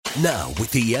Now, with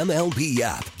the MLB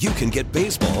app, you can get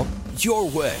baseball your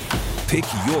way. Pick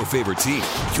your favorite team,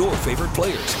 your favorite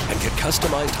players, and get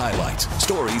customized highlights,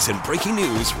 stories, and breaking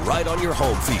news right on your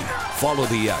home feed. Follow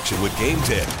the action with Game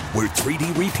 10, where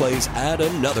 3D replays add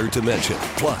another dimension.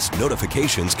 Plus,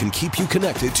 notifications can keep you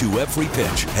connected to every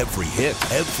pitch, every hit,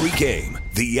 every game.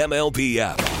 The MLB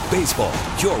app. Baseball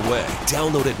your way.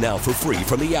 Download it now for free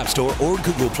from the App Store or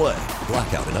Google Play.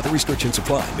 Blackout and other restrictions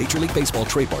apply. Major League Baseball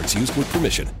trademarks used with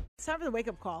permission. It's time for the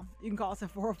wake-up call. You can call us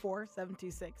at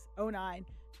 404-726-0929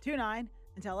 and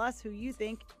tell us who you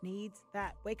think needs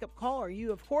that wake-up call, or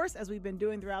you, of course, as we've been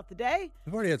doing throughout the day.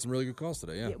 We've already had some really good calls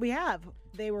today, yeah. We have.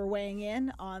 They were weighing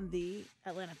in on the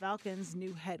Atlanta Falcons'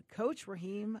 new head coach,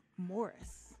 Raheem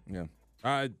Morris. Yeah.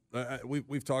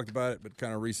 We've talked about it, but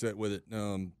kind of reset with it.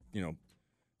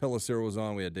 Pelissero was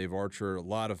on. We had Dave Archer. A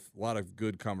lot of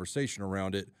good conversation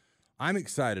around it. I'm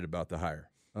excited about the hire.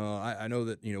 I know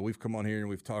that we've come on here and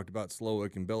we've talked about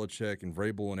Slowick and Belichick and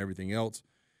Vrabel and everything else.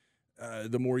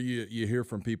 The more you hear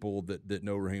from people that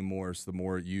know Raheem Morris, the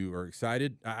more you are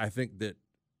excited. I think that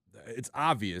it's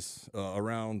obvious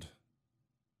around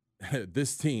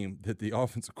this team that the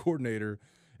offensive coordinator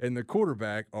and the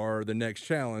quarterback are the next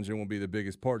challenge and will be the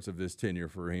biggest parts of this tenure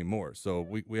for Raheem Morris. So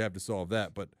we have to solve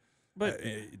that. But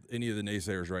any of the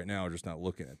naysayers right now are just not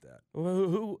looking at that.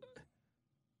 Who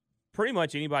pretty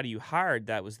much anybody you hired,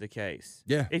 that was the case.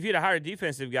 Yeah. If you'd have hired a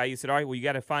defensive guy, you said, all right, well, you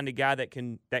got to find a guy that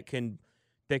can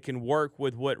work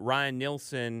with what Ryan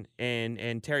Nielsen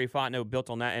and Terry Fontenot built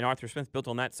on that, and Arthur Smith built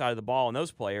on that side of the ball and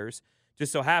those players.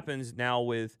 Just so happens now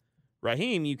with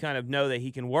Raheem, you kind of know that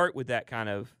he can work with that kind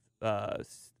of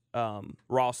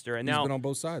roster. And he's now been on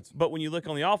both sides. But when you look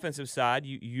on the offensive side,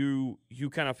 you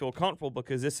kind of feel comfortable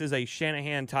because this is a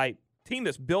Shanahan-type team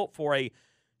that's built for a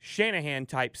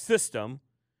Shanahan-type system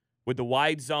with the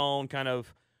wide zone kind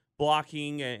of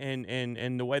blocking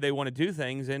and the way they want to do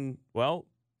things. And, well,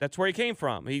 that's where he came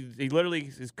from. He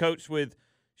literally is coached with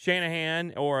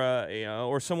Shanahan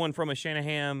or someone from a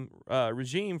Shanahan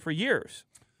regime for years,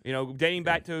 dating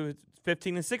back to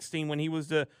 15 and 16 when he was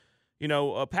the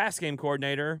a pass game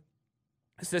coordinator,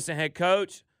 assistant head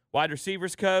coach, wide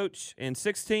receivers coach in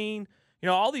 16.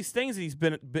 All these things that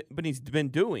he's been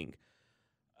doing.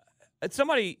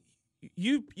 Somebody,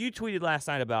 you tweeted last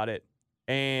night about it,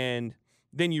 and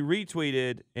then you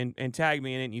retweeted and tagged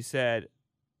me in it, and you said,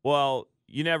 well,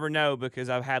 you never know because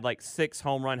I've had like 6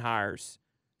 home run hires.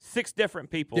 6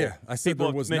 different people. Yeah, I said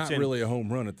there was not mentioned. really a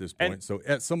home run at this point, so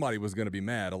somebody was going to be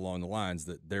mad along the lines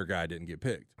that their guy didn't get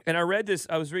picked. And I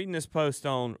was reading this post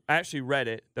on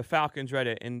Reddit, the Falcons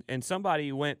Reddit, and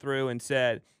somebody went through and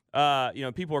said,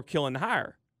 people are killing the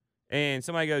hire. And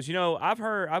somebody goes,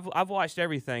 I've watched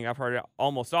everything. I've heard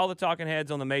almost all the talking heads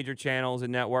on the major channels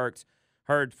and networks.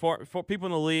 Heard four people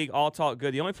in the league all talk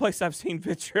good. The only place I've seen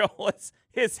vitriol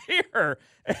is here.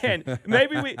 And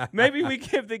maybe we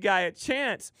give the guy a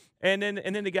chance. And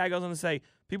then the guy goes on to say,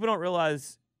 people don't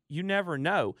realize you never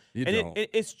know.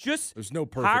 It's just there's no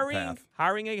perfect path.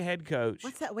 Hiring a head coach.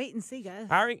 What's that? Wait and see, guys.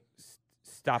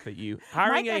 Stop it, you.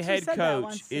 Hiring a head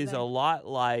coach is a lot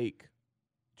like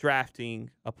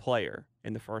drafting a player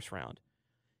in the first round.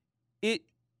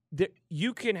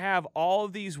 You can have all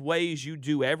of these ways you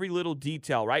do every little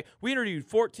detail, right? We interviewed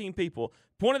 14 people.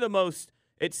 One of the most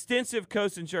extensive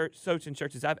coaching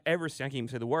churches I've ever seen. I can't even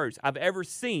say the words. I've ever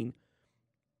seen.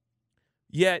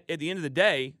 Yet, at the end of the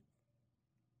day,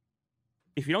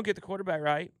 if you don't get the quarterback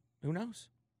right, who knows?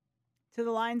 To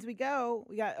the lines we go.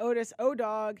 We got Otis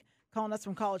O-Dog calling us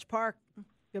from College Park.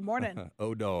 Good morning.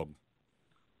 O-Dog.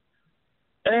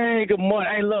 Hey, good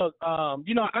morning. Hey, look, I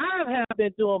have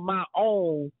been doing my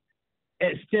own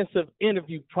extensive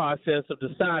interview process of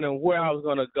deciding where I was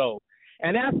going to go.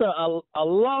 And that's a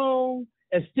long,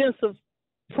 extensive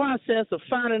process of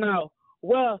finding out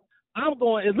where I'm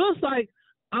going. It looks like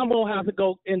I'm going to have to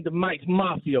go into Mike's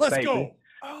Mafia, Let's baby. go.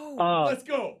 Oh, let's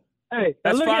go. Hey,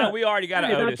 that's fine. Here. We already got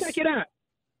it, Otis. Now check it out.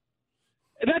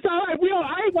 That's all right.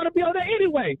 I ain't want to be on there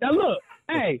anyway. Now, look.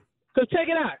 Hey, so check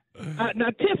it out. Now,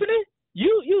 Tiffany,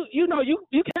 you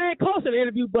came close to the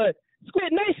interview, but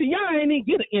Squid Nation, y'all ain't even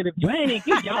get an interview. I ain't even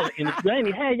get y'all an interview. I ain't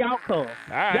even had y'all come. All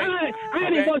right. I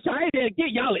ain't even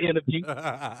get y'all an interview.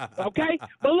 Okay?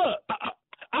 But look,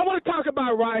 I want to talk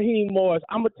about Raheem Morris.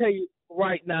 I'm going to tell you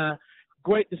right now,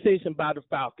 great decision by the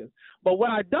Falcons. But what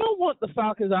I don't want the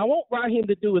Falcons, I want Raheem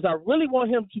to do is I really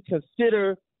want him to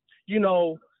consider,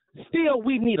 still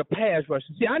we need a pass rusher.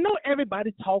 See, I know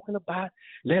everybody's talking about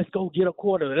let's go get a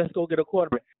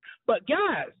quarterback. But,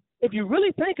 guys, if you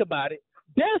really think about it,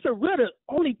 Desmond Ridder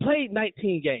only played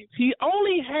 19 games. He's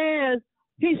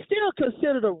still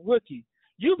considered a rookie.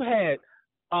 You've had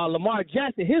Lamar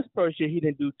Jackson, his first year, he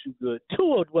didn't do too good.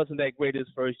 Tua wasn't that great his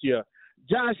first year.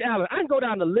 Josh Allen, I can go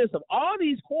down the list of all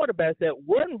these quarterbacks that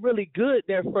wasn't really good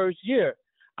their first year.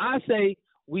 I say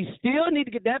we still need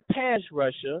to get that pass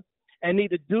rusher and need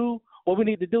to do what we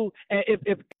need to do. And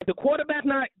if the quarterback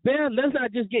not there, let's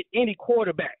not just get any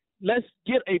quarterback. Let's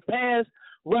get a pass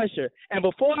rusher. And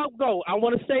before I go, I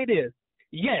want to say this.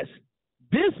 Yes,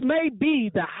 this may be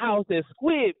the house that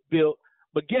Squid built,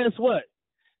 but guess what?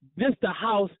 This the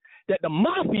house that the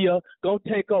mafia gonna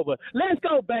take over. Let's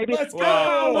go, baby. Let's go.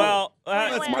 Well,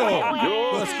 Let's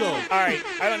go. Let's go. All right,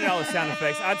 I don't know all the sound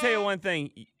effects. I'll tell you one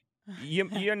thing.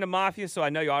 You're in the mafia, so I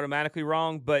know you're automatically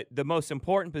wrong, but the most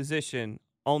important position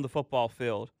on the football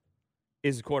field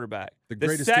is the quarterback. The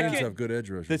greatest teams have good edge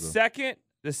rushers.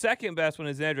 The second best one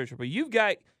is the edge rusher. But you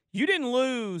didn't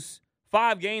lose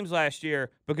 5 games last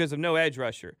year because of no edge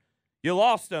rusher. You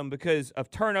lost them because of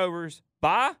turnovers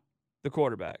by the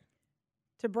quarterback.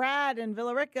 To Brad and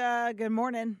Villa Rica, good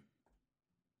morning.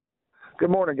 Good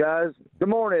morning, guys. Good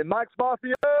morning, Mike's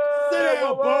Mafia. Sit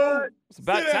down, Beau. It's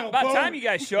about time you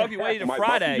guys show up. You waited till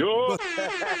Friday. No,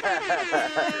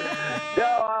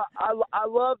 I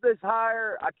love this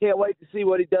hire. I can't wait to see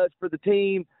what he does for the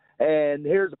team. And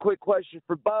here's a quick question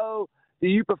for Beau. Do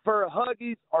you prefer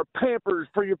Huggies or Pampers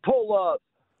for your pull-ups?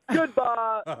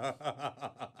 Goodbye.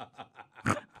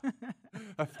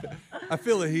 I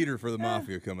feel a heater for the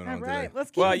mafia coming on All right, today. let's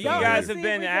keep Well, it you going. guys Let's have see if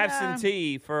been we can,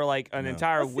 absentee for like an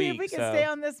entire let's week. see if we can so. stay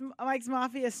on this Mike's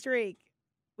Mafia streak.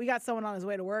 We got someone on his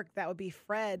way to work. That would be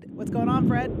Fred. What's going on,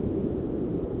 Fred?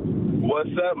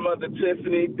 What's up, Mother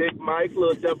Tiffany, Big Mike,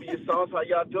 Little W Sauce? How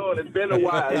y'all doing? It's been a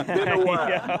while.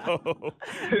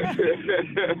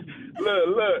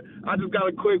 Look. I just got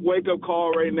a quick wake-up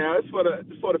call right now. It's for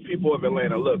the people of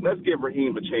Atlanta. Look, let's give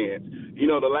Raheem a chance. You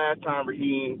know, the last time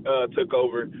Raheem took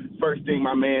over, first thing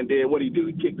my man did, what did he do?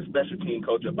 He kicked the special team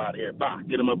coach up out of here. Bah,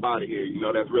 get him up out of here. You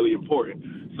know, that's really important.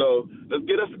 So let's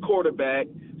get us a quarterback,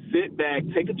 sit back,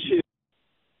 take a chill.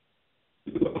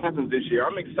 What happens this year?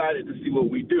 I'm excited to see what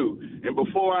we do. And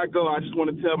before I go, I just want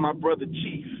to tell my brother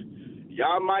Chief,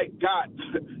 y'all might got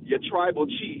your tribal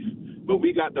chief, but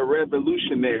we got the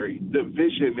revolutionary, the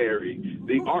visionary,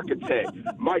 the architect,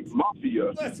 Mike Mafia.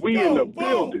 In the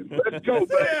building. Let's go,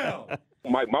 man.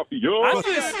 Mike Mafia.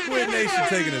 Squid Nation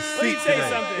taking a seat Let me tell you today.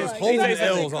 something. There's Let me holding tell you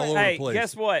something. L's all over Hey, the place.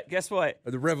 guess what?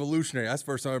 The revolutionary. That's the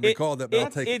first time I've been called that, but I'll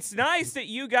take it. It's nice that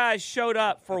you guys showed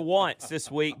up for once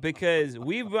this week because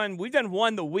we've won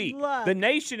the week. Look, The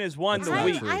nation has won the not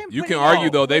week. true. I am You putting can argue,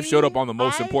 out though, a they've showed up plea. on the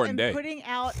most important day. I am putting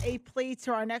out a plea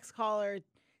to our next caller,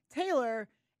 Taylor.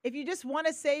 If you just want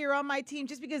to say you're on my team,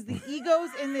 just because the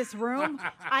egos in this room,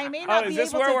 I may not is be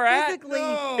this able where to we're at? physically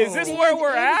No. Is this stand where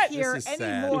we're in at? here This is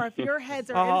sad. anymore if your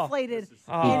heads are inflated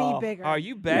any bigger. Are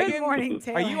you begging? Good morning,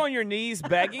 Taylor. Are you on your knees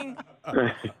begging?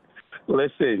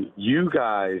 Listen, you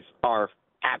guys are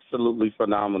absolutely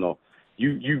phenomenal.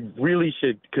 You really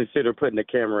should consider putting a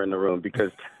camera in the room because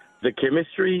the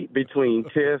chemistry between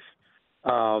Tiff,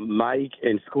 Mike,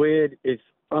 and Squid is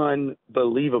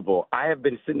unbelievable. I have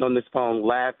been sitting on this phone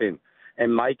laughing,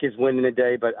 and Mike is winning the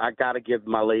day, but I got to give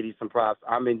my lady some props.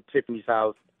 I'm in Tiffany's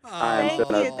house. Thank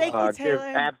you, Taylor.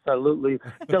 Absolutely.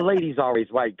 The lady's always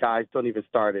right, guys. Don't even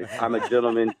start it. I'm a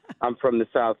gentleman. I'm from the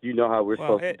South. You know how we're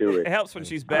supposed to do It helps when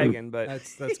she's begging, but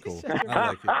That's cool.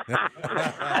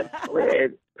 I like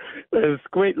it.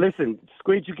 Squid, listen,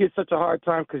 Squid, you get such a hard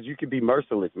time because you can be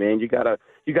merciless, man. You gotta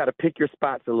pick your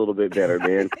spots a little bit better,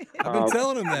 man. I've been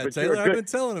telling him that, but Taylor. you're I've been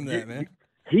telling him that, man.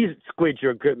 Squid,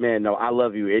 you're a good man, though. I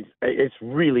love you. It's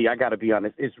really, I gotta be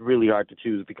honest, it's really hard to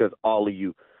choose because all of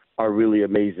you are really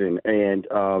amazing, and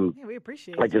Yeah, we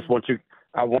appreciate I just want you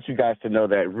guys to know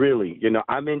that really,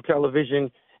 I'm in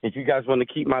television. If you guys want to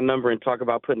keep my number and talk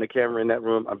about putting a camera in that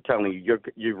room, I'm telling you,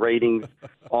 your ratings,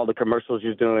 all the commercials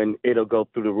you're doing, it'll go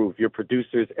through the roof. Your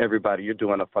producers, everybody, you're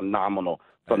doing a phenomenal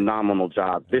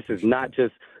job. This is not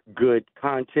just good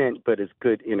content, but it's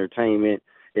good entertainment.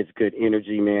 It's good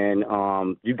energy, man.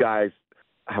 You guys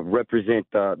represent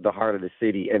the heart of the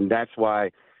city, and that's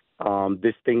why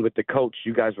this thing with the coach,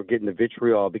 you guys were getting the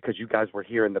vitriol because you guys were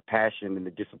hearing the passion and the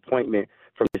disappointment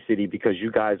from the city because you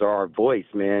guys are our voice,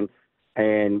 man.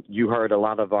 And you heard a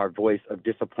lot of our voice of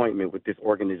disappointment with this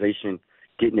organization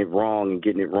getting it wrong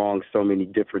so many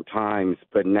different times.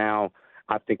 But now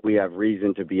I think we have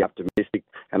reason to be optimistic.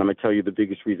 And I'm going to tell you the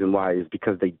biggest reason why is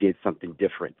because they did something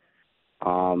different.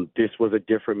 This was a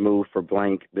different move for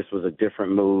Blank. This was a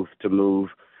different move to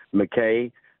move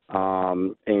McKay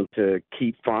and to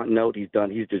keep Fontenot.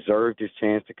 He's deserved his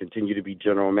chance to continue to be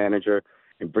general manager,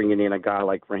 and bringing in a guy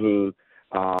like Raheem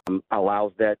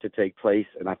allows that to take place.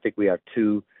 And I think we have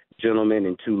two gentlemen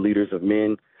and two leaders of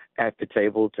men. at the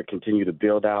table to continue to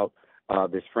build out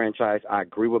this franchise. I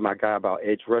agree with my guy about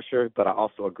edge rusher, but I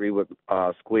also agree with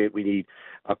Squid. We need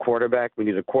a quarterback. We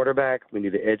need an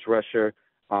edge rusher.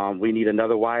 We need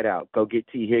another wideout. Go get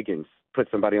T. Higgins. Put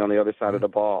somebody on the other side of the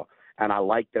ball. And I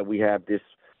like that we have this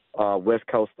West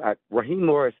Coast. Raheem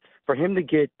Morris, for him to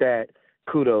get that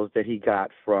kudos that he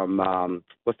got from,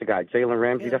 what's the guy, Jalen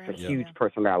Ramsey, that's a huge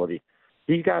personality.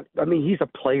 He's a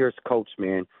player's coach,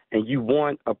 man. And you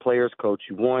want a player's coach.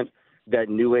 You want that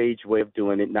new age way of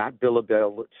doing it, not Bill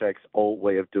Belichick's old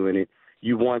way of doing it.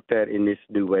 You want that in this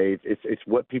new wave. It's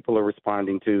what people are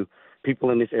responding to. People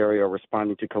in this area are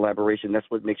responding to collaboration. That's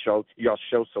what makes y'all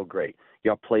show so great.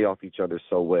 Y'all play off each other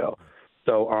so well.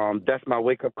 So that's my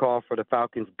wake-up call for the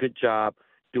Falcons. Good job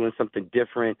doing something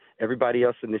different. Everybody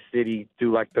else in the city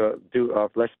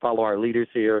let's follow our leaders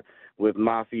here with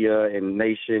Mafia and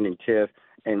Nation and Tiff,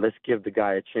 and let's give the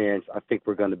guy a chance. I think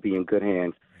we're going to be in good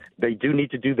hands. They do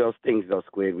need to do those things, though,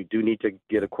 Squid. We do need to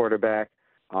get a quarterback,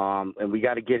 and we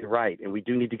got to get it right. And we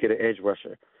do need to get an edge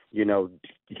rusher.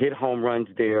 Hit home runs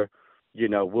there.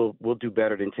 We'll do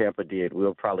better than Tampa did.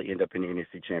 We'll probably end up in the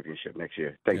NFC Championship next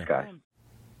year. Thanks, guys.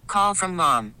 Call from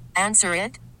mom. Answer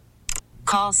it.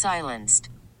 Call silenced.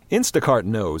 Instacart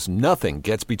knows nothing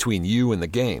gets between you and the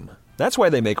game. That's why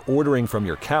they make ordering from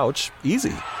your couch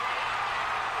easy.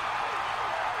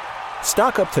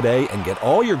 Stock up today and get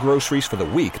all your groceries for the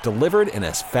week delivered in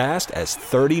as fast as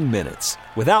 30 minutes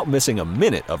without missing a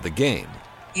minute of the game.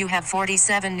 You have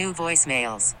 47 new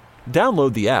voicemails.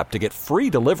 Download the app to get free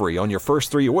delivery on your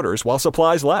first 3 orders while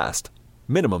supplies last.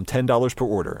 Minimum $10 per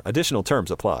order. Additional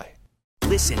terms apply.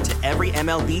 Listen to every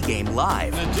MLB game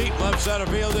live. In the deep left center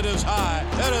field, it is high,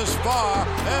 it is far,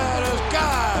 it is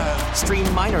gone.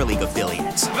 Stream minor league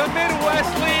affiliates. The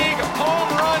Midwest League home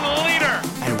run leader.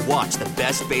 And watch the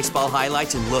best baseball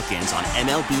highlights and look-ins on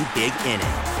MLB Big Inning.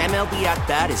 MLB At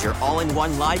Bat is your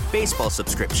all-in-one live baseball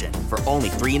subscription for only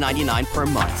 $3.99 per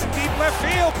month. Deep left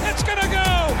field, it's gonna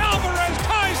go. Alvarez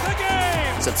ties the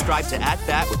game. Subscribe to At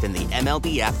Bat within the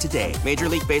MLB app today. Major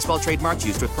League Baseball trademarks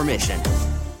used with permission.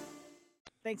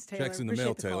 Thanks, Taylor. Checks in the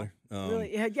mail, Taylor.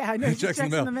 Really? Yeah, I know. Checks in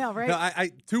the mail, right? No,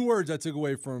 I 2 words I took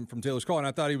away from Taylor's call, and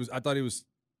I thought he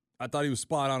was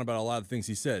spot on about a lot of things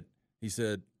he said. He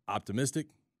said optimistic,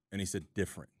 and he said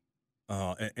different.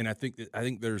 And I think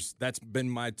that's been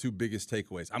my 2 biggest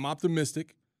takeaways. I'm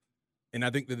optimistic, and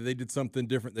I think that they did something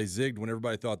different. They zigged when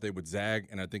everybody thought they would zag,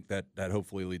 and I think that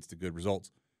hopefully leads to good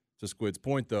results. To Squid's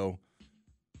point, though,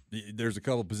 there's a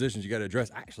couple of positions you got to address.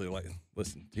 Actually,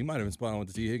 listen, he might have been spot on with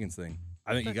the T. Higgins thing.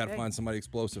 I think you got to find somebody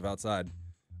explosive outside,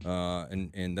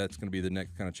 and that's going to be the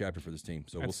next kind of chapter for this team.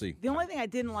 So we'll see. The only thing I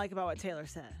didn't like about what Taylor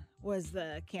said was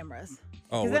the cameras.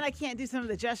 Oh, because then I can't do some of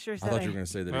the gestures. I thought you were going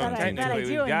to say that.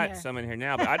 Technically, we've got some in here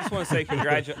now, but I just want to say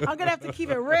congratulations. I'm going to have to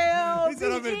keep it real. He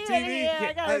said I'm in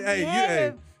TV.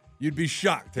 Hey, you'd be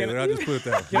shocked, Taylor. I'll just put it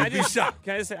that way. You'd be shocked.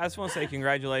 I just want to say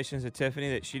congratulations to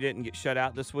Tiffany that she didn't get shut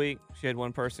out this week. She had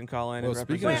one person call in. Well,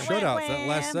 speaking of shutouts, that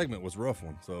last segment was a rough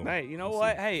one. So hey, you know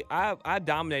what? Hey, I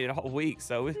dominated all week,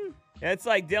 so it's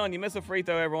like Dylan. You miss a free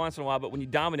throw every once in a while, but when you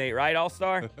dominate, right,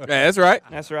 All-Star? Yeah, that's right.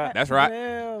 That's right. That's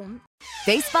right.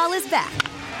 Baseball is back,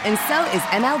 and so is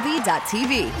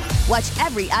MLB.tv. Watch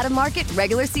every out-of-market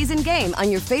regular season game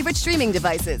on your favorite streaming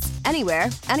devices, anywhere,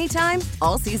 anytime,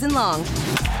 all season long.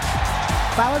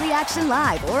 Follow the action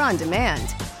live or on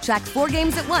demand. Track 4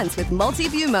 games at once with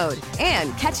multi-view mode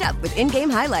and catch up with in-game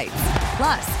highlights.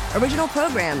 Plus, original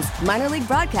programs, minor league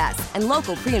broadcasts, and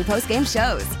local pre- and post-game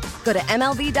shows. Go to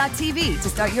MLB.tv to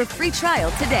start your free trial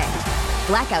today.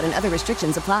 Blackout and other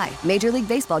restrictions apply. Major League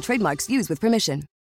Baseball trademarks used with permission.